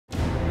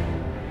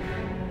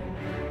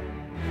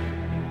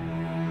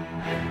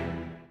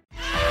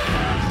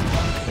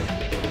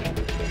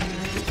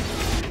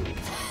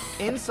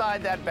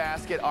Inside that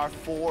basket are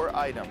 4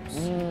 items.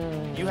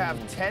 You have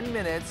 10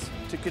 minutes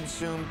to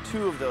consume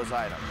 2 of those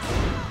items.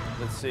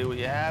 Let's see what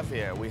you have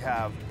here. We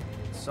have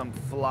some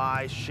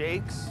fly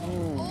shakes.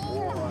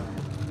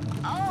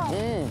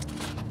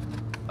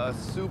 A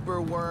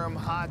super worm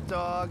hot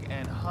dog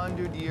and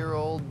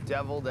 100-year-old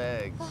deviled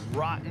eggs.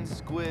 Rotten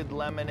squid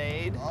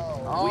lemonade.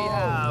 We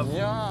have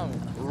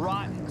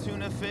rotten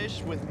tuna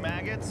fish with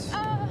maggots.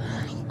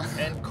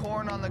 And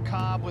corn on the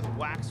cob with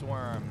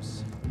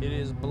waxworms. It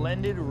is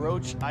blended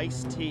roach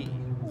iced tea.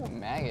 Ooh,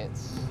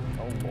 maggots.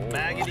 Oh, boy.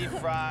 Maggoty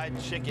fried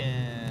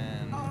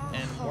chicken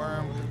and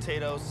worm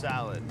potato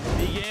salad.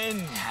 Begin.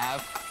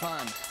 Have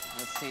fun.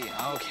 Let's see.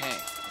 Okay.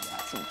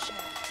 Got some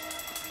chicken.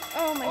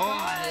 Oh my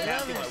God.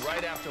 Kathy went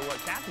right after what?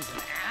 Kathy's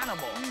an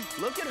animal.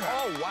 Look at her.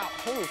 Oh, wow.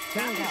 Holy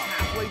Kathy's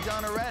halfway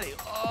done already.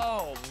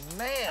 Oh,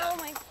 man. Oh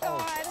my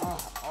God.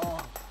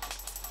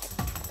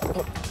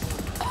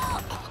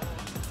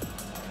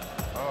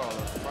 Oh,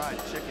 the fried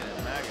chicken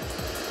and maggots.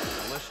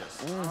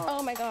 Delicious.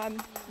 Oh my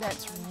God.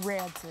 That's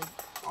rancid.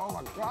 Oh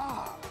my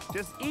God.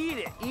 Just eat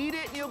it. Eat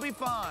it and you'll be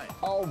fine.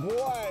 Oh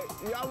boy.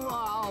 Yum.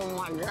 Oh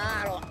my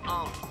God.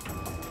 Oh.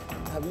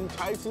 Have you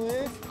tasted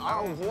this?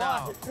 Oh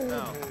boy.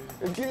 No.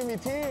 It's giving me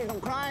tears.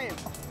 I'm crying.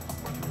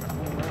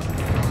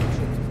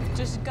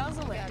 Just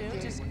guzzle it,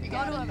 dude. Just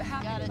go to a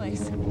happy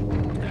place.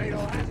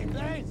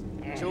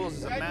 Jules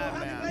is a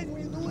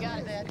madman. You got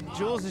it, Dad.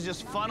 Jules is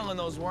just funneling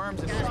those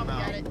worms in his mouth.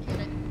 Got it.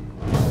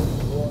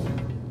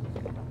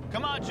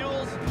 Come on,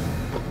 Jules.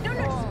 No.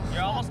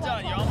 You're almost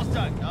done. You're almost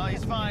done. Oh,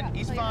 he's fine.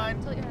 He's fine.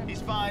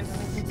 He's fine.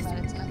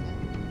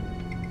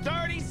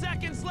 30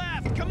 seconds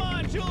left. Come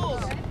on,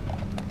 Jules.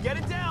 Get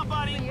it down,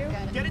 buddy.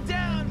 Get it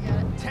down.